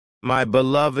My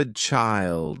beloved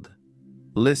child,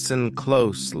 listen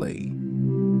closely,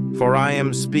 for I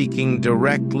am speaking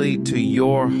directly to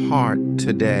your heart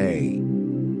today.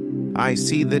 I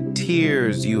see the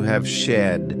tears you have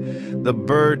shed, the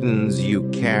burdens you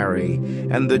carry,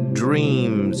 and the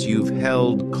dreams you've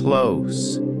held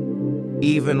close,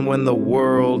 even when the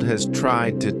world has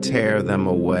tried to tear them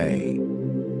away.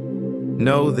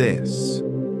 Know this: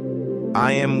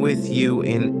 I am with you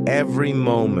in every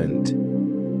moment,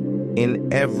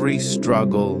 in every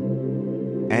struggle,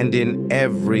 and in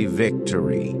every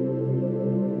victory.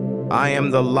 I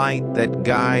am the light that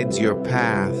guides your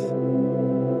path,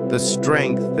 the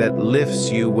strength that lifts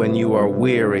you when you are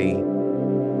weary,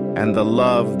 and the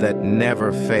love that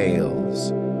never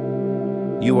fails.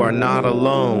 You are not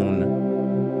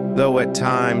alone, though at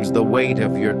times the weight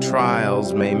of your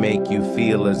trials may make you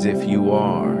feel as if you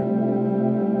are.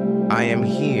 I am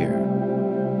here,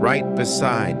 right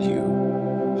beside you,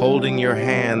 holding your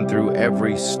hand through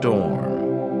every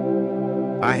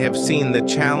storm. I have seen the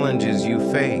challenges you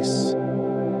face,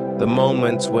 the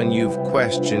moments when you've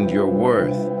questioned your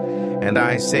worth, and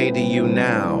I say to you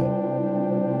now,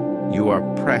 you are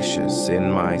precious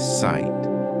in my sight,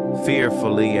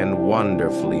 fearfully and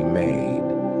wonderfully made.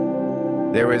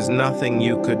 There is nothing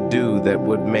you could do that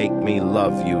would make me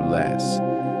love you less,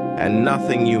 and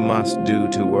nothing you must do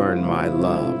to earn my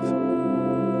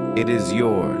love. It is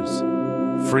yours,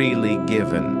 freely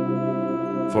given,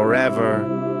 forever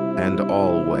and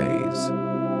always.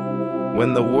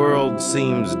 When the world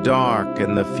seems dark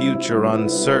and the future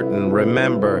uncertain,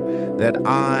 remember that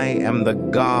I am the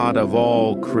God of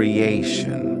all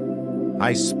creation.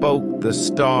 I spoke the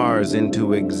stars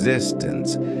into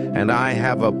existence, and I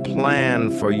have a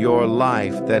plan for your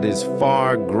life that is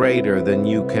far greater than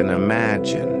you can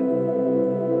imagine.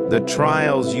 The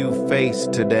trials you face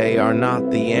today are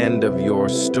not the end of your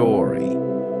story.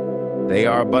 They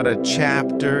are but a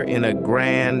chapter in a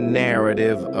grand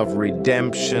narrative of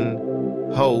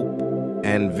redemption, hope,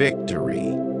 and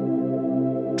victory.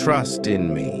 Trust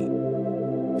in me,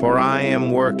 for I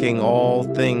am working all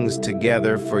things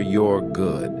together for your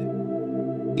good.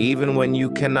 Even when you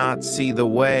cannot see the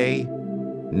way,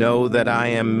 know that I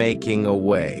am making a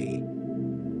way.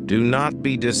 Do not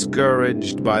be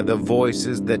discouraged by the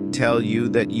voices that tell you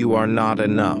that you are not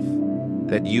enough,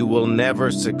 that you will never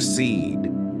succeed,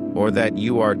 or that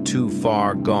you are too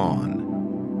far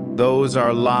gone. Those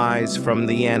are lies from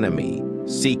the enemy,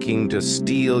 seeking to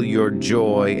steal your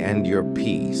joy and your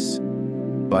peace.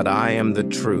 But I am the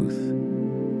truth,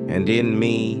 and in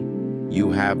me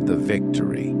you have the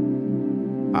victory.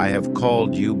 I have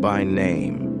called you by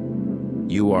name.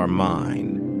 You are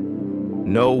mine.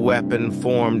 No weapon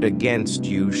formed against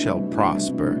you shall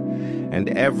prosper, and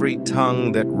every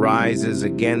tongue that rises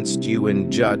against you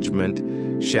in judgment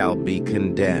shall be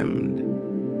condemned.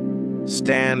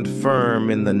 Stand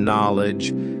firm in the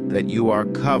knowledge that you are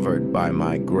covered by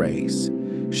my grace,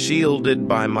 shielded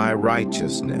by my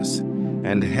righteousness,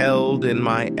 and held in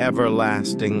my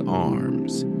everlasting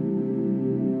arms.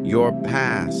 Your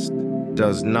past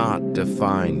does not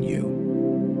define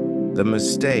you. The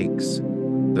mistakes,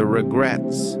 the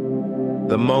regrets,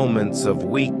 the moments of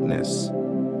weakness,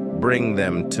 bring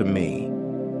them to me,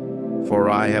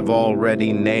 for I have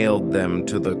already nailed them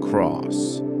to the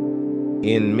cross.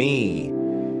 In me,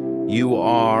 you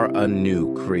are a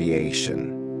new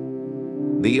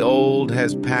creation. The old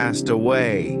has passed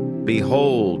away.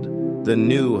 Behold, the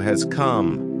new has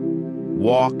come.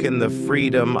 Walk in the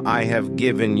freedom I have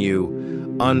given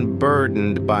you,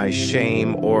 unburdened by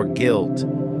shame or guilt.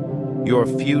 Your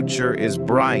future is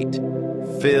bright,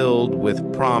 filled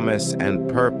with promise and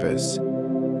purpose.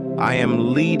 I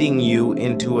am leading you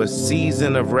into a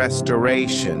season of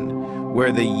restoration,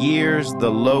 where the years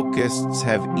the locusts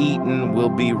have eaten will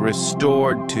be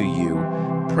restored to you,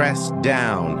 pressed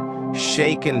down,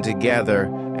 shaken together,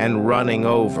 and running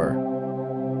over.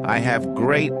 I have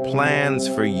great plans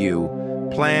for you,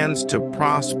 plans to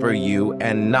prosper you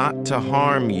and not to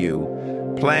harm you,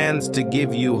 plans to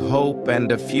give you hope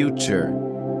and a future.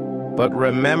 But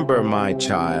remember, my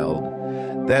child,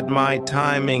 that my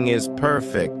timing is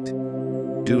perfect.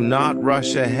 Do not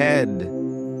rush ahead,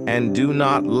 and do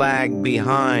not lag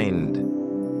behind.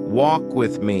 Walk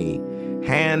with me,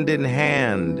 hand in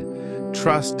hand,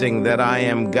 trusting that I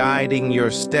am guiding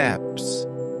your steps.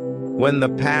 When the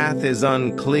path is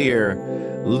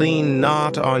unclear, lean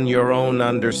not on your own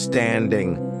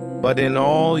understanding, but in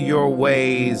all your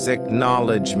ways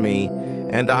acknowledge me,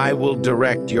 and I will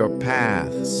direct your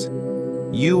paths.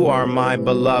 You are my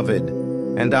beloved,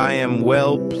 and I am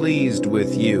well pleased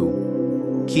with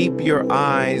you. Keep your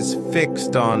eyes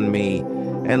fixed on me,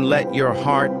 and let your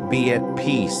heart be at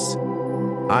peace.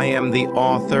 I am the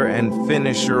author and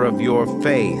finisher of your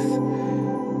faith,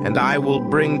 and I will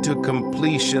bring to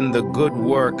completion the good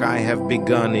work I have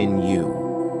begun in you.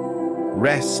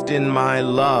 Rest in my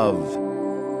love,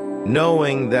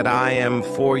 knowing that I am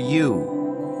for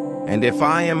you. And if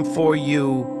I am for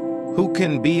you, who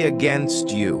can be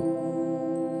against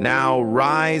you? Now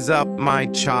rise up, my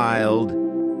child,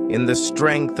 in the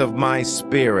strength of my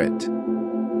spirit.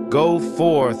 Go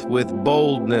forth with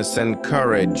boldness and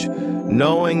courage,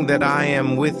 knowing that I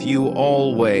am with you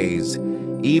always,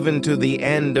 even to the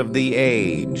end of the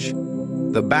age.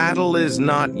 The battle is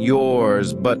not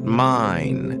yours, but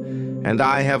mine, and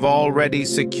I have already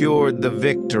secured the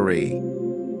victory.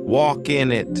 Walk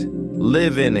in it,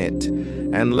 live in it,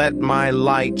 and let my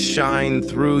light shine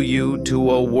through you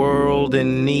to a world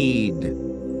in need.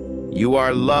 You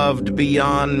are loved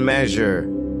beyond measure,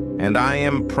 and I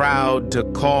am proud to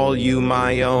call you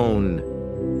my own.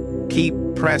 Keep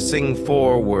pressing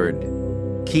forward,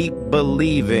 keep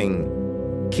believing,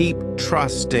 keep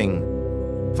trusting,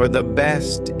 for the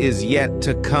best is yet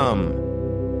to come.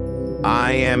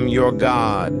 I am your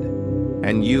God,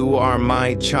 and you are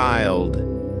my child,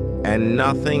 and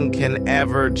nothing can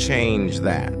ever change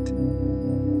that.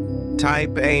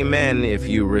 Type Amen if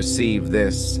you receive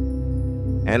this,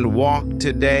 and walk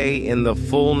today in the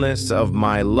fullness of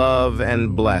my love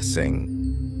and blessing.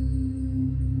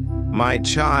 My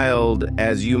child,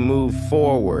 as you move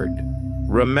forward,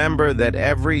 remember that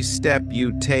every step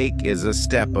you take is a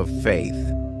step of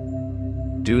faith.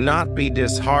 Do not be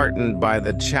disheartened by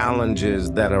the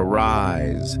challenges that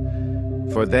arise,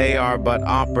 for they are but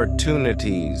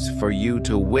opportunities for you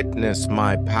to witness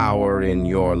my power in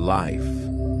your life.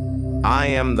 I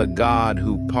am the God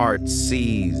who parts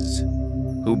seas,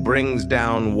 who brings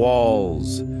down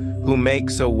walls, who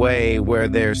makes a way where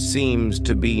there seems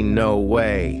to be no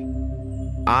way.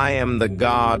 I am the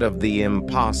God of the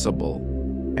impossible,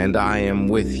 and I am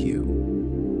with you.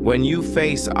 When you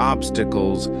face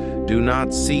obstacles, do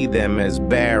not see them as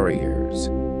barriers,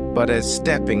 but as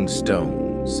stepping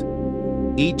stones.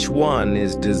 Each one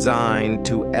is designed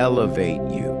to elevate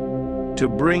you, to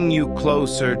bring you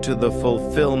closer to the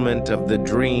fulfillment of the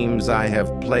dreams I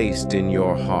have placed in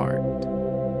your heart.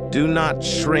 Do not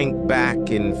shrink back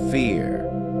in fear,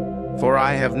 for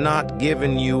I have not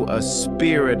given you a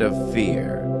spirit of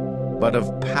fear, but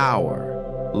of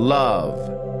power, love,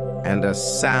 and a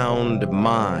sound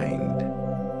mind.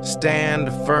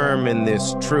 Stand firm in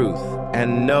this truth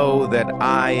and know that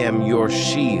I am your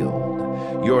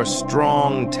shield, your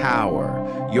strong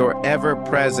tower, your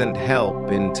ever-present help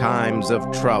in times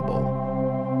of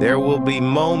trouble. There will be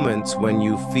moments when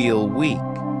you feel weak,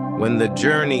 when the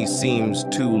journey seems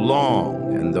too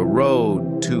long and the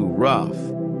road too rough.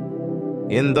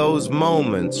 In those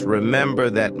moments,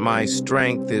 remember that my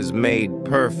strength is made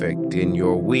perfect in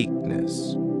your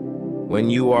weakness. When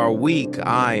you are weak,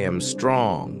 I am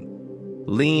strong.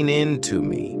 Lean into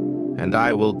me, and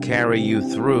I will carry you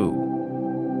through.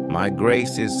 My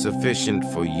grace is sufficient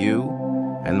for you,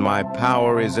 and my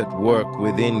power is at work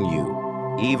within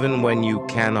you, even when you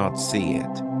cannot see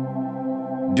it.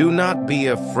 Do not be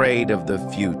afraid of the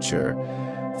future,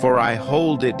 for I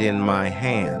hold it in my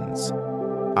hands.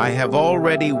 I have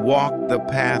already walked the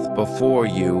path before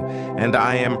you, and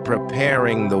I am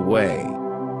preparing the way.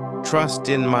 Trust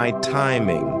in my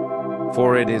timing,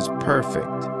 for it is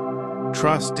perfect.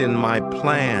 Trust in my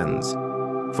plans,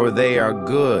 for they are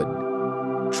good.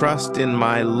 Trust in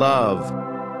my love,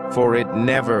 for it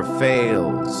never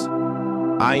fails.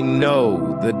 I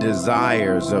know the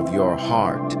desires of your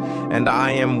heart, and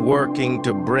I am working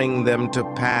to bring them to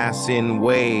pass in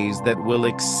ways that will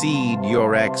exceed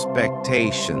your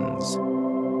expectations.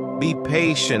 Be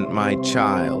patient, my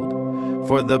child,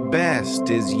 for the best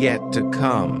is yet to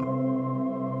come.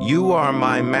 You are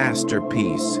my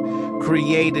masterpiece,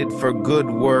 created for good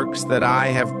works that I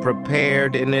have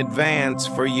prepared in advance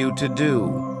for you to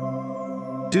do.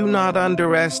 Do not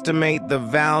underestimate the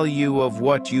value of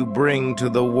what you bring to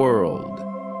the world.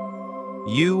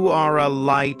 You are a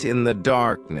light in the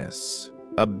darkness,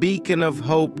 a beacon of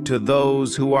hope to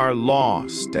those who are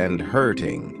lost and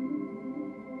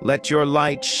hurting. Let your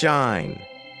light shine,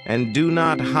 and do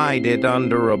not hide it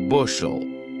under a bushel.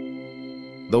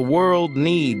 The world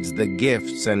needs the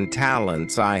gifts and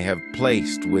talents I have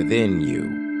placed within you.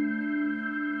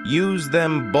 Use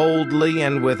them boldly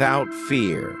and without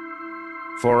fear,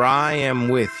 for I am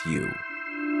with you.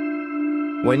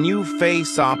 When you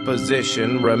face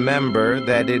opposition, remember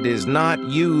that it is not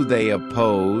you they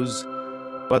oppose,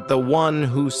 but the one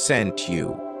who sent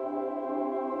you.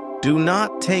 Do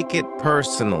not take it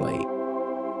personally,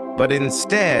 but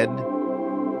instead,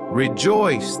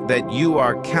 Rejoice that you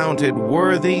are counted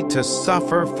worthy to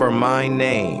suffer for my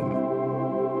name.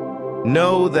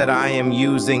 Know that I am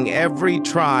using every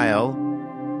trial,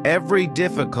 every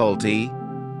difficulty,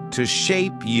 to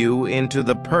shape you into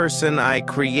the person I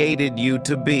created you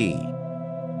to be.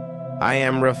 I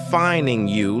am refining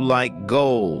you like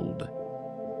gold,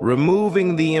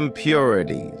 removing the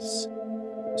impurities,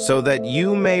 so that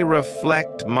you may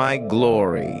reflect my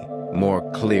glory more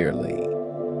clearly.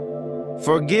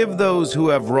 Forgive those who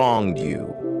have wronged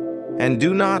you, and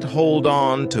do not hold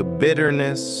on to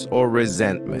bitterness or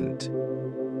resentment.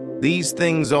 These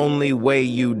things only weigh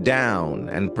you down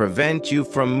and prevent you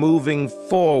from moving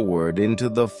forward into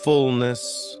the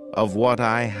fullness of what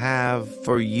I have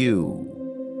for you.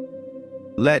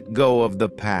 Let go of the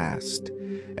past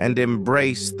and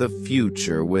embrace the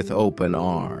future with open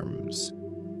arms.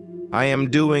 I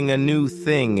am doing a new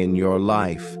thing in your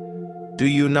life. Do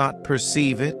you not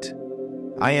perceive it?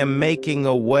 I am making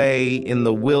a way in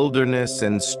the wilderness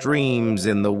and streams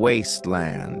in the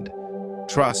wasteland.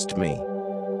 Trust me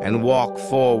and walk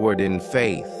forward in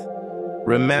faith.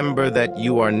 Remember that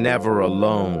you are never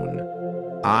alone.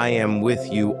 I am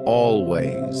with you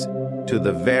always, to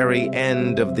the very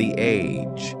end of the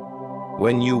age.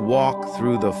 When you walk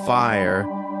through the fire,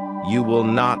 you will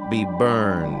not be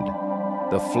burned.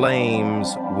 The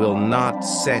flames will not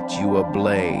set you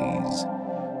ablaze.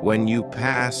 When you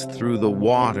pass through the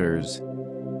waters,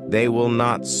 they will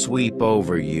not sweep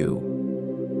over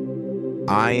you.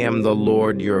 I am the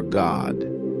Lord your God,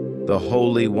 the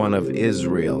Holy One of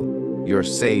Israel, your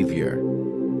Savior.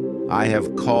 I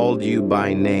have called you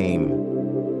by name.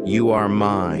 You are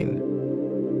mine.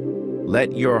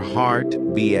 Let your heart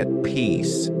be at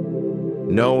peace,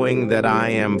 knowing that I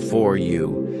am for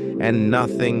you, and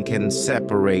nothing can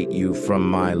separate you from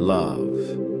my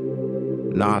love.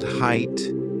 Not height,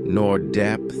 nor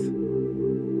depth,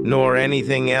 nor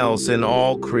anything else in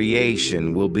all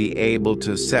creation will be able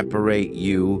to separate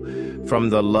you from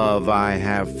the love I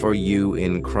have for you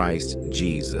in Christ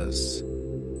Jesus.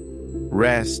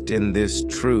 Rest in this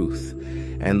truth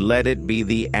and let it be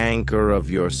the anchor of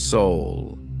your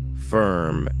soul,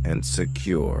 firm and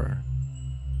secure.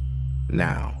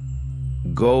 Now,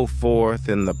 go forth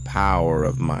in the power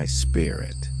of my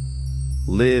Spirit.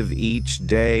 Live each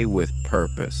day with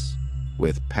purpose,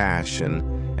 with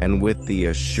passion, and with the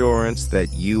assurance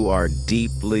that you are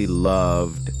deeply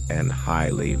loved and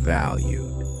highly valued.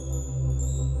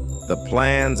 The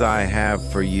plans I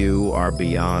have for you are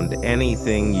beyond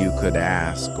anything you could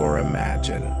ask or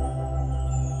imagine.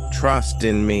 Trust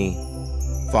in me,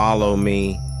 follow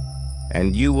me,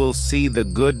 and you will see the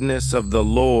goodness of the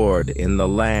Lord in the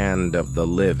land of the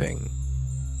living.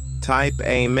 Type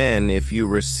Amen if you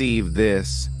receive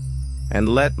this, and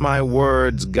let my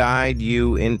words guide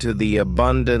you into the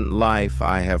abundant life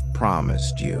I have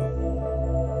promised you.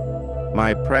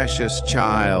 My precious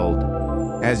child,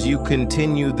 as you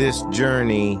continue this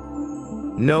journey,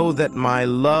 know that my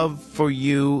love for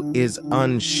you is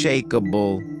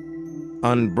unshakable,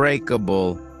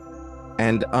 unbreakable,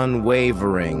 and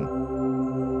unwavering.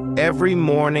 Every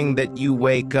morning that you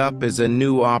wake up is a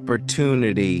new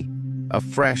opportunity, a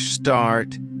fresh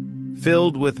start,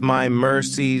 filled with my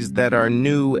mercies that are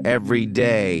new every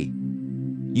day.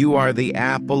 You are the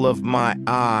apple of my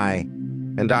eye,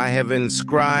 and I have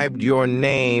inscribed your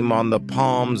name on the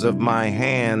palms of my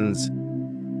hands.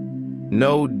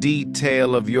 No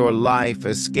detail of your life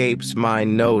escapes my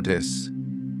notice,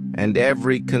 and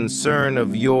every concern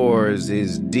of yours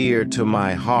is dear to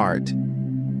my heart.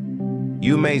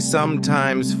 You may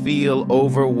sometimes feel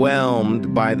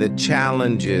overwhelmed by the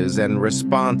challenges and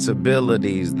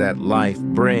responsibilities that life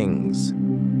brings.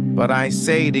 But I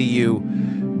say to you,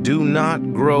 do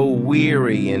not grow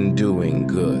weary in doing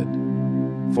good,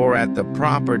 for at the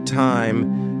proper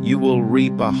time you will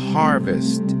reap a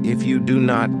harvest if you do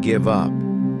not give up.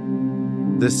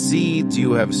 The seeds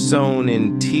you have sown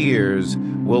in tears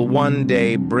will one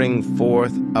day bring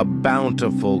forth a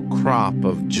bountiful crop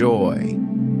of joy.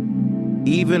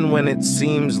 Even when it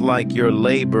seems like your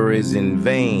labor is in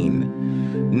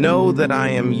vain, know that I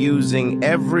am using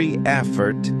every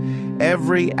effort,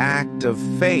 every act of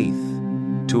faith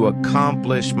to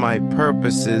accomplish my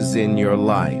purposes in your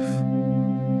life.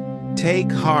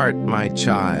 Take heart, my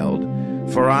child,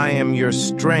 for I am your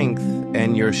strength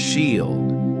and your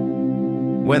shield.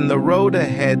 When the road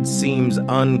ahead seems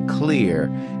unclear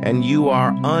and you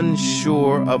are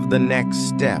unsure of the next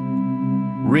step,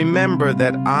 remember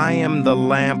that I am the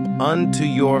lamp unto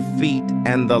your feet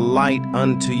and the light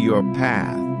unto your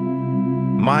path.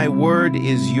 My word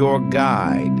is your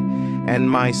guide, and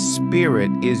my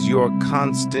spirit is your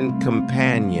constant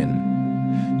companion.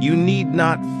 You need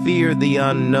not fear the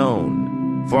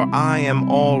unknown, for I am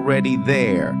already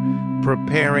there,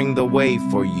 preparing the way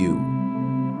for you.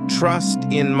 Trust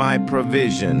in my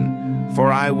provision,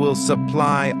 for I will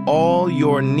supply all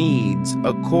your needs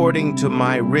according to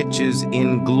my riches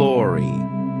in glory.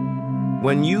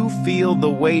 When you feel the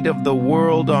weight of the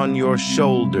world on your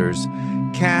shoulders,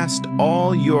 cast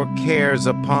all your cares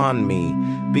upon me,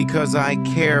 because I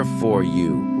care for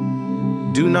you.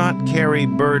 Do not carry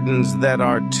burdens that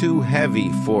are too heavy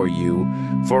for you,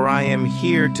 for I am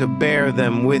here to bear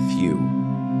them with you.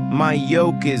 My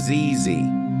yoke is easy,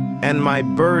 and my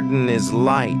burden is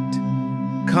light.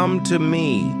 Come to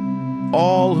me,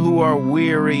 all who are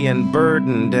weary and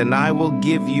burdened, and I will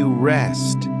give you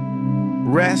rest.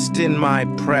 Rest in my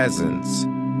presence,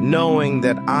 knowing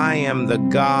that I am the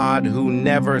God who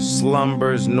never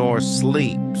slumbers nor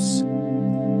sleeps.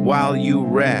 While you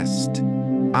rest,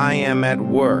 I am at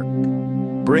work,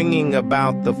 bringing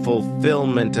about the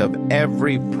fulfillment of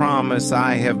every promise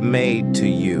I have made to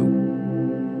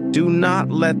you. Do not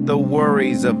let the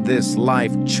worries of this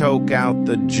life choke out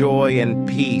the joy and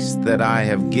peace that I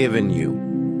have given you.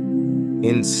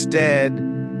 Instead,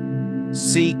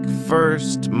 seek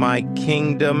first my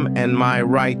kingdom and my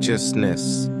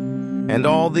righteousness, and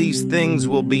all these things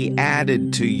will be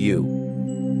added to you.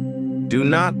 Do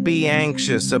not be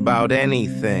anxious about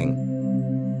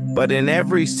anything, but in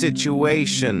every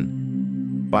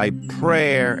situation, by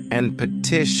prayer and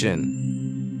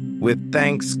petition, with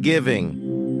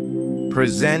thanksgiving,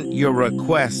 present your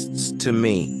requests to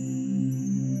me.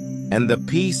 And the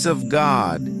peace of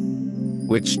God,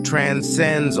 which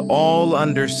transcends all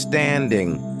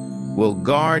understanding, will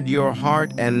guard your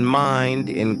heart and mind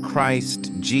in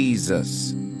Christ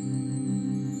Jesus.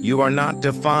 You are not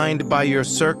defined by your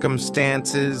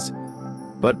circumstances,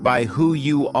 but by who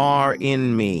you are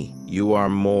in me. You are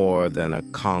more than a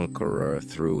conqueror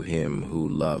through him who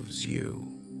loves you.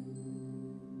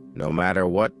 No matter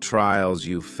what trials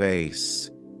you face,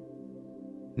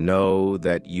 know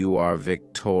that you are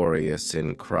victorious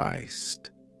in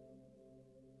Christ.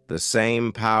 The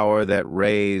same power that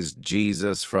raised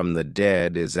Jesus from the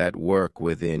dead is at work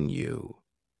within you.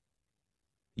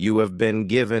 You have been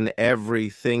given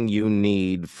everything you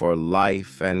need for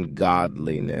life and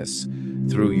godliness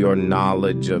through your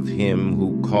knowledge of him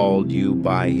who called you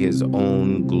by his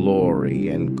own glory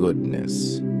and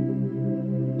goodness.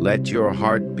 Let your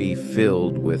heart be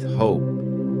filled with hope,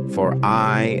 for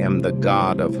I am the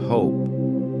God of hope,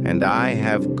 and I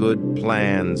have good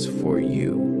plans for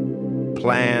you.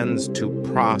 Plans to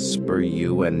prosper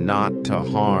you and not to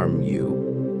harm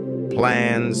you.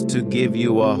 Plans to give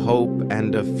you a hope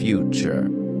and a future.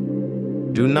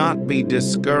 Do not be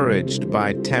discouraged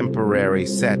by temporary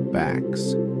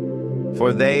setbacks,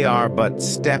 for they are but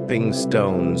stepping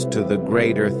stones to the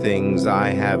greater things I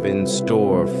have in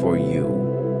store for you.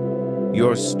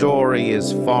 Your story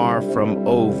is far from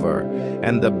over,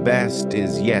 and the best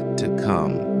is yet to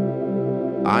come.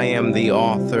 I am the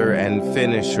author and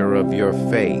finisher of your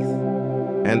faith,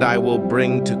 and I will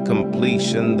bring to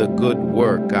completion the good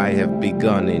work I have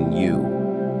begun in you.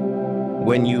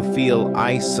 When you feel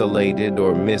isolated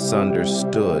or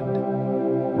misunderstood,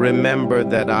 remember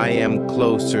that I am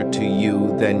closer to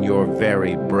you than your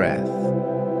very breath.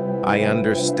 I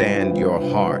understand your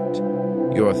heart,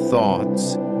 your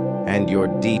thoughts, and your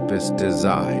deepest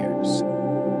desires.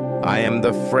 I am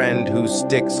the friend who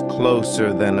sticks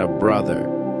closer than a brother,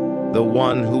 the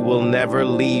one who will never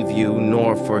leave you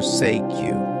nor forsake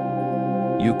you.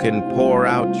 You can pour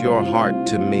out your heart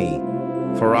to me,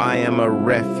 for I am a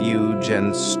refuge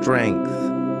and strength,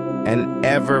 an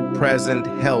ever-present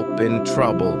help in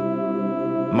trouble.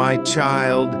 My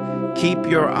child, keep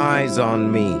your eyes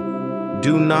on me.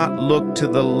 Do not look to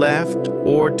the left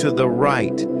or to the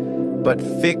right, but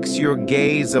fix your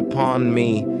gaze upon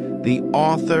me, the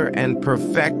author and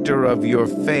perfecter of your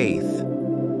faith.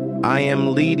 I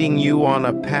am leading you on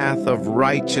a path of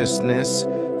righteousness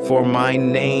for my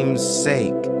name's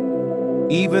sake.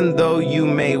 Even though you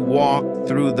may walk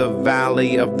through the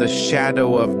valley of the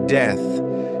shadow of death,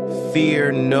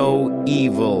 fear no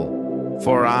evil,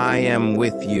 for I am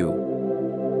with you.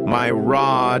 My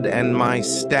rod and my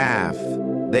staff,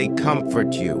 they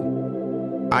comfort you.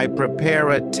 I prepare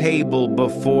a table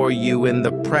before you in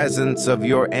the presence of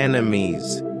your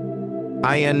enemies.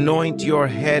 I anoint your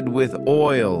head with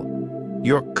oil.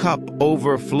 Your cup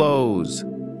overflows.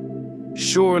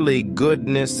 Surely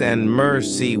goodness and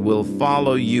mercy will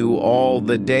follow you all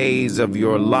the days of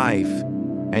your life,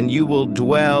 and you will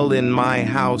dwell in my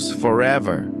house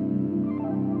forever.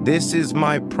 This is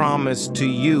my promise to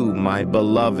you, my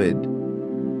beloved.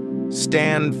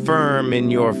 Stand firm in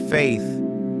your faith.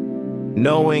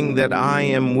 knowing that I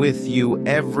am with you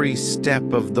every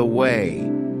step of the way.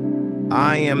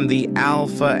 I am the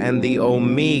Alpha and the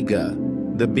Omega,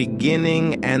 the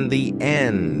beginning and the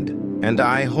end, and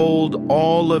I hold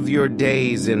all of your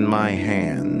days in my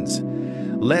hands.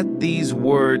 Let these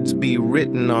words be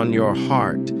written on your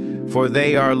heart, for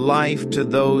they are life to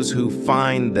those who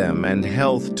find them and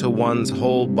health to one's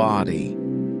whole body.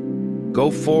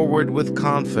 Go forward with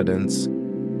confidence,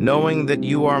 knowing that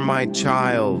you are my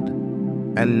child,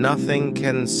 and nothing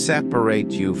can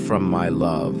separate you from my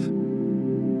love.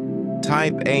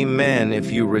 Type Amen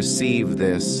if you receive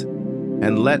this,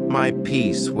 and let my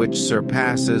peace, which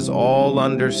surpasses all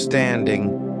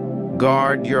understanding,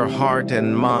 guard your heart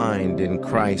and mind in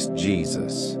Christ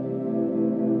Jesus.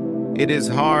 It is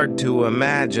hard to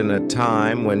imagine a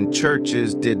time when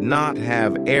churches did not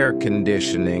have air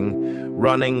conditioning,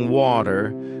 running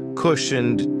water,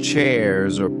 cushioned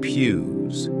chairs, or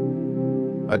pews.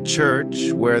 A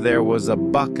church where there was a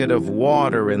bucket of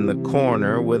water in the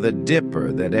corner with a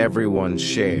dipper that everyone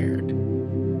shared.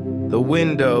 The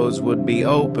windows would be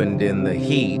opened in the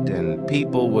heat and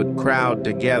people would crowd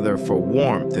together for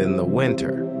warmth in the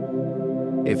winter.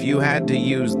 If you had to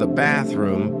use the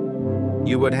bathroom,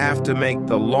 you would have to make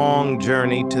the long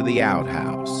journey to the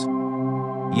outhouse.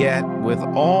 Yet, with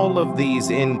all of these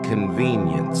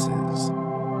inconveniences,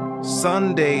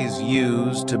 Sundays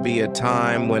used to be a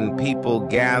time when people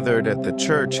gathered at the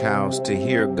church house to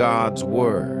hear God's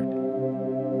word.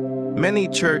 Many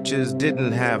churches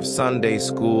didn't have Sunday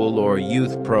school or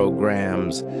youth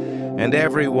programs, and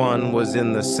everyone was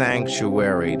in the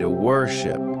sanctuary to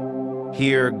worship,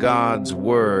 hear God's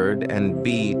word, and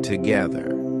be together.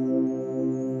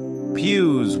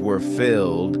 Pews were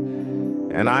filled,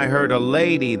 and I heard a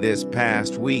lady this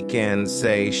past weekend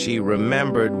say she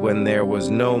remembered when there was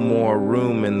no more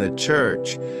room in the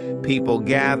church. People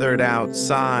gathered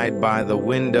outside by the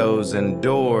windows and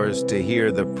doors to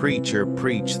hear the preacher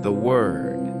preach the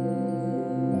word.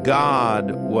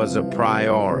 God was a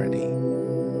priority.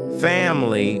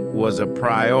 Family was a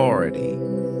priority.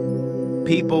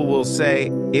 People will say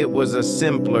it was a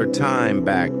simpler time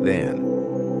back then.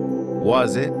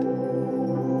 Was it?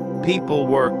 People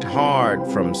worked hard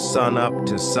from sunup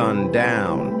to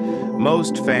sundown.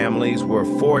 Most families were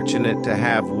fortunate to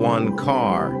have one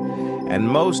car, and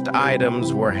most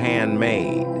items were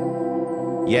handmade.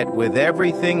 Yet with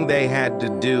everything they had to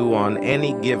do on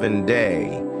any given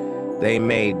day, they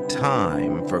made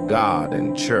time for God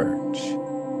and church.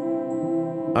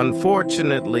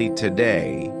 Unfortunately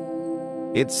today,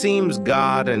 it seems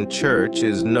God and church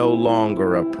is no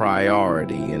longer a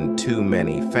priority in too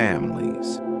many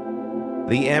families.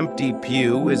 The empty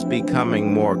pew is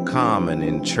becoming more common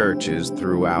in churches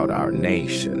throughout our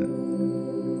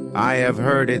nation. I have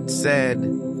heard it said,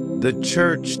 the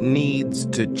church needs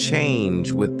to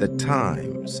change with the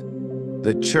times.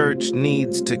 The church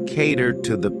needs to cater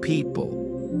to the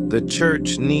people. The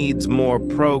church needs more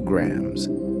programs.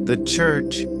 The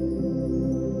church...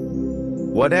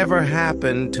 Whatever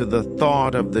happened to the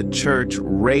thought of the church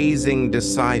raising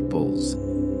disciples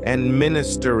and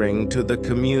ministering to the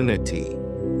community?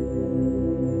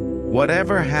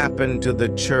 Whatever happened to the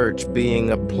church being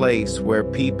a place where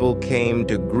people came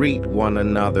to greet one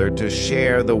another, to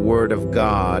share the Word of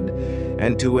God,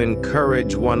 and to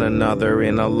encourage one another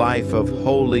in a life of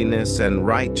holiness and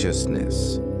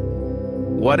righteousness?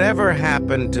 Whatever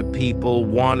happened to people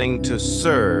wanting to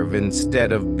serve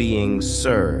instead of being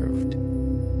served?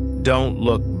 Don't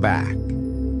look back.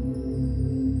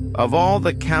 Of all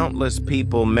the countless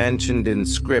people mentioned in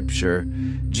Scripture,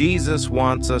 Jesus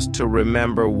wants us to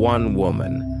remember one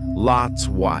woman, Lot's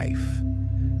wife.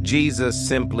 Jesus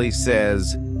simply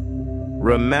says,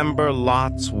 "Remember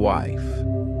Lot's wife."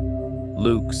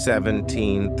 Luke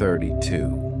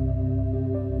 17:32.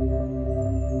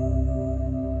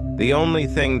 The only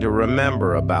thing to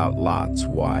remember about Lot's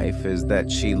wife is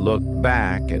that she looked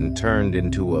back and turned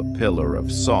into a pillar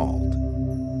of salt.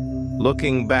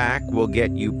 Looking back will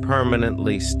get you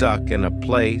permanently stuck in a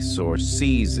place or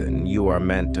season you are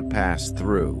meant to pass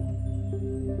through.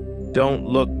 Don't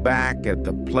look back at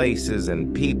the places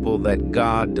and people that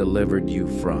God delivered you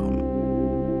from.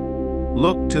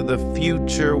 Look to the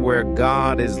future where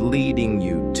God is leading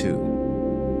you to.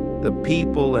 The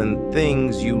people and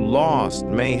things you lost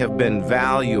may have been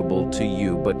valuable to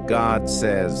you, but God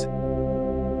says,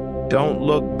 don't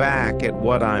look back at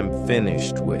what I'm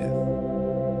finished with.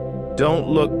 Don't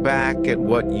look back at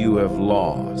what you have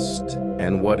lost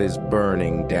and what is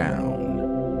burning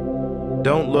down.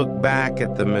 Don't look back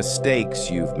at the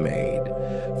mistakes you've made,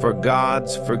 for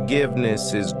God's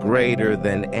forgiveness is greater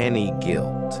than any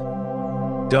guilt.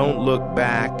 Don't look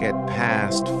back at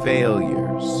past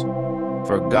failures,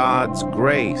 for God's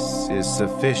grace is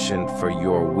sufficient for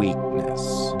your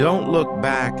weakness. Don't look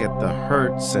back at the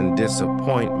hurts and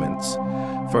disappointments,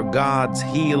 for God's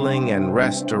healing and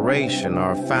restoration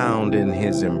are found in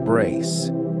His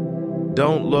embrace.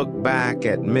 Don't look back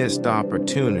at missed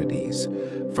opportunities,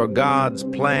 for God's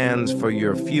plans for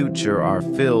your future are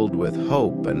filled with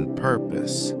hope and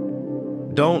purpose.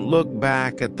 Don't look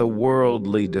back at the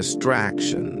worldly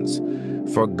distractions,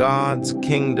 for God's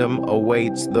kingdom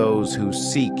awaits those who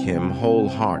seek Him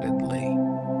wholeheartedly.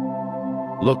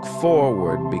 Look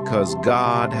forward, because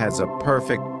God has a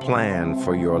perfect plan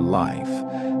for your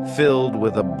life, filled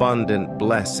with abundant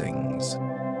blessings.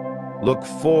 Look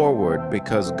forward,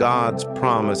 because God's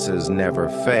promises never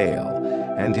fail,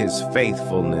 and His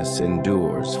faithfulness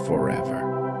endures forever.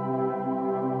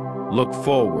 Look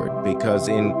forward, because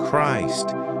in Christ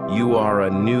you are a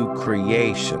new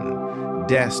creation,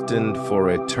 destined for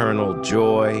eternal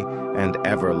joy and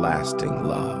everlasting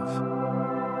love.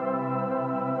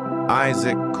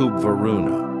 Isaac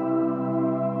Kubvaruna.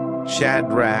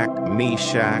 Shadrach,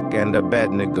 Meshach, and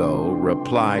Abednego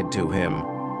replied to him,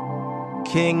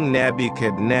 King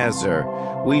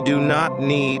Nebuchadnezzar, we do not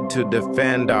need to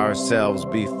defend ourselves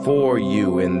before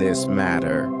you in this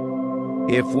matter.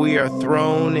 If we are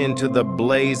thrown into the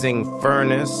blazing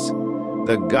furnace,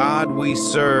 the God we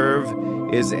serve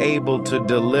is able to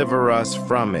deliver us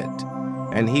from it,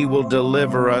 and He will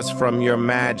deliver us from your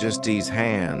majesty's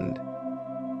hand.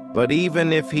 But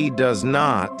even if He does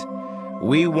not,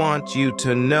 we want you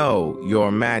to know,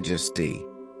 your majesty,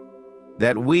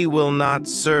 that we will not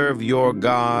serve your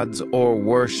gods or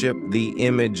worship the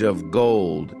image of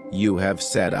gold you have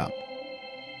set up.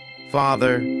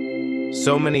 Father,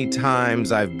 so many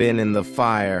times I've been in the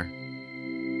fire,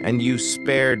 and you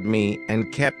spared me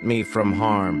and kept me from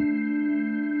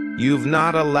harm. You've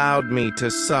not allowed me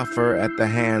to suffer at the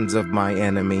hands of my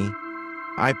enemy.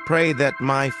 I pray that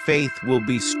my faith will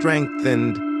be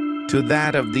strengthened to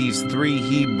that of these 3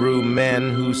 Hebrew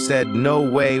men who said, no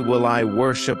way will I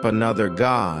worship another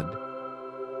God.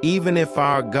 Even if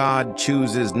our God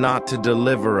chooses not to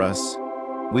deliver us,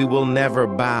 we will never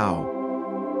bow.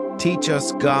 Teach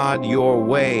us, God, your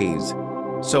ways,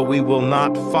 so we will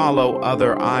not follow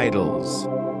other idols.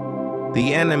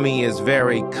 The enemy is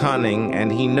very cunning,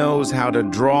 and he knows how to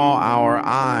draw our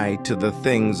eye to the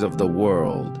things of the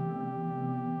world.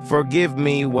 Forgive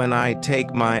me when I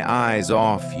take my eyes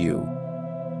off you.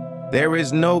 There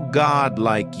is no God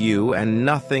like you, and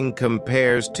nothing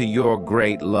compares to your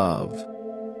great love.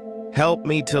 Help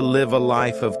me to live a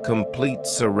life of complete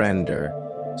surrender,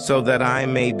 so that I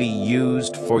may be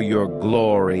used for your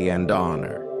glory and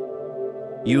honor.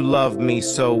 You love me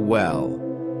so well,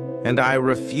 and I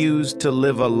refuse to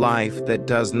live a life that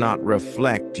does not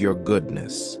reflect your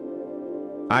goodness.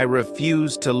 I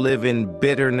refuse to live in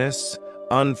bitterness,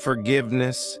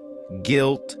 unforgiveness,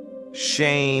 guilt,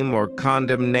 shame, or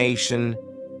condemnation,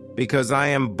 because I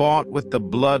am bought with the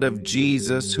blood of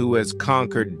Jesus, who has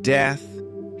conquered death,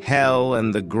 hell,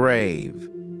 and the grave.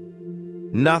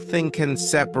 Nothing can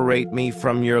separate me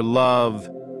from your love,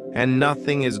 and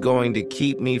nothing is going to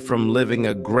keep me from living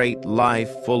a great life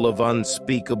full of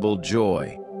unspeakable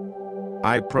joy.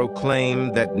 I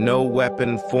proclaim that no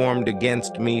weapon formed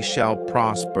against me shall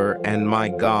prosper, and my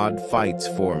God fights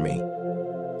for me.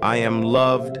 I am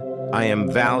loved, I am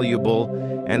valuable,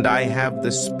 and I have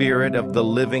the Spirit of the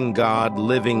living God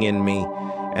living in me,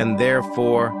 and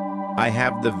therefore I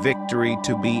have the victory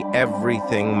to be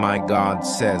everything my God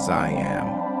says I am.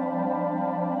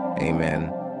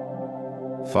 Amen.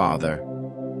 Father,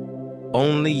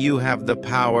 only you have the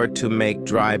power to make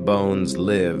dry bones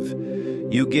live.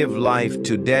 You give life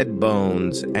to dead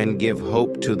bones and give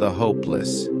hope to the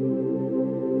hopeless.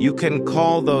 You can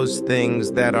call those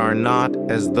things that are not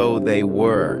as though they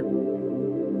were.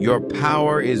 Your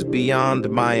power is beyond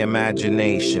my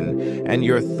imagination, and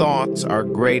your thoughts are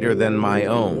greater than my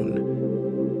own.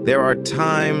 There are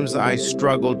times I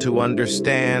struggle to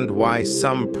understand why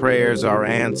some prayers are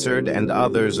answered and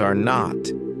others are not.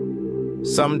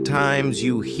 Sometimes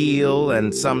you heal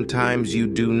and sometimes you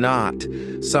do not.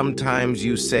 Sometimes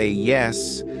you say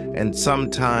yes and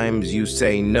sometimes you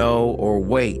say no or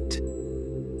wait.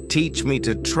 Teach me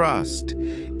to trust,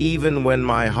 even when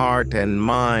my heart and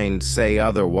mind say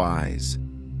otherwise.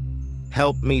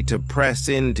 Help me to press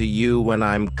into you when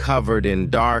I'm covered in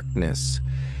darkness.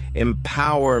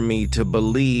 Empower me to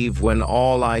believe when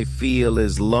all I feel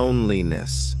is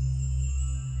loneliness.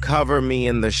 Cover me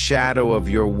in the shadow of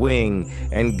your wing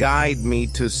and guide me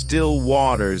to still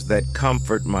waters that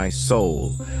comfort my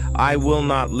soul. I will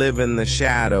not live in the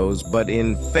shadows, but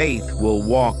in faith will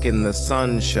walk in the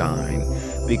sunshine,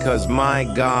 because my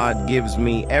God gives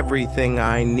me everything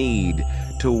I need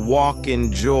to walk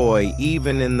in joy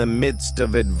even in the midst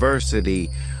of adversity.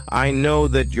 I know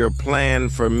that your plan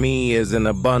for me is an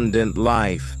abundant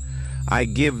life. I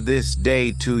give this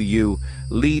day to you.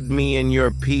 Lead me in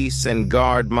your peace and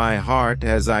guard my heart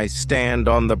as I stand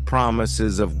on the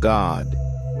promises of God.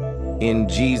 In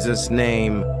Jesus'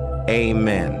 name,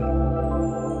 amen.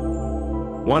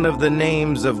 One of the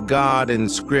names of God in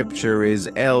Scripture is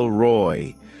El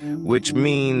Roi, which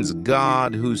means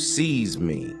God who sees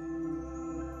me.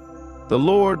 The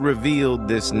Lord revealed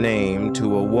this name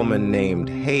to a woman named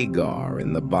Hagar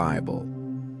in the Bible.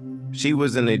 She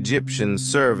was an Egyptian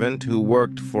servant who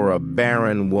worked for a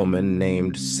barren woman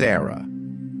named Sarah.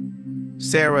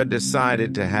 Sarah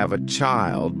decided to have a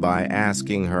child by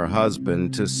asking her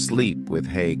husband to sleep with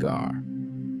Hagar.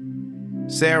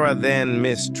 Sarah then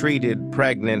mistreated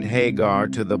pregnant Hagar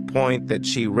to the point that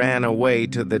she ran away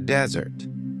to the desert.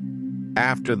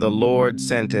 After the Lord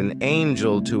sent an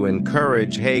angel to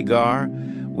encourage Hagar,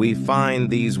 we find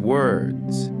these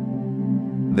words.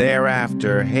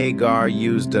 Thereafter, Hagar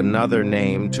used another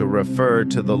name to refer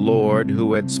to the Lord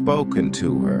who had spoken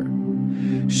to her.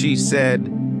 She said,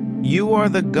 "You are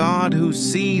the God who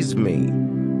sees me."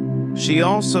 She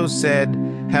also said,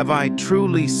 "Have I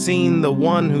truly seen the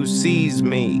one who sees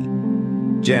me?"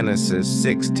 Genesis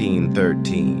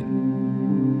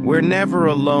 16:13. We're never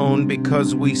alone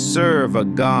because we serve a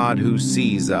God who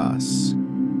sees us.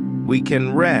 We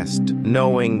can rest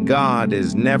knowing God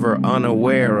is never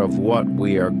unaware of what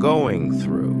we are going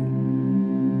through.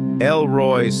 El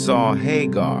Roi saw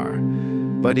Hagar,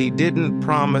 but he didn't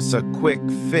promise a quick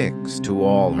fix to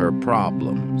all her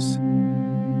problems.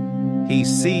 He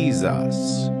sees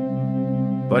us,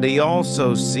 but he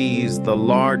also sees the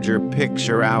larger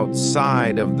picture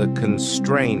outside of the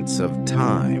constraints of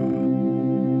time.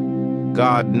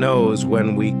 God knows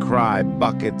when we cry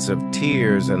buckets of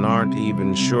tears and aren't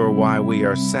even sure why we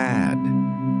are sad.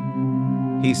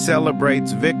 He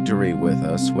celebrates victory with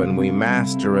us when we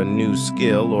master a new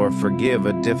skill or forgive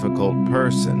a difficult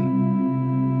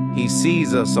person. He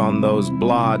sees us on those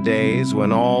blah days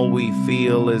when all we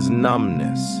feel is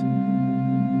numbness.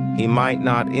 He might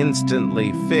not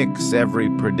instantly fix every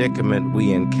predicament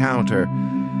we encounter,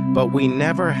 but we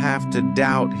never have to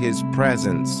doubt his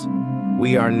presence.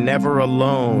 We are never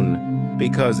alone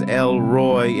because El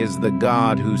Roi is the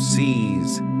God who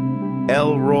sees.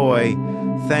 El Roi,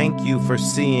 thank you for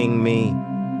seeing me.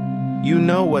 You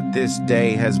know what this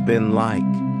day has been like.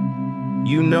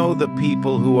 You know the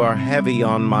people who are heavy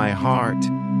on my heart.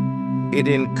 It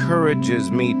encourages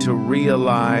me to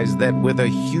realize that with a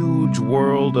huge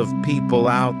world of people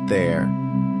out there,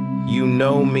 you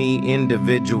know me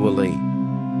individually.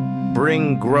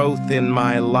 Bring growth in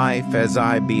my life as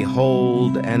I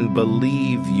behold and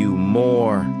believe you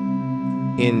more.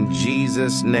 In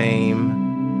Jesus'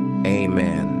 name,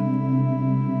 amen.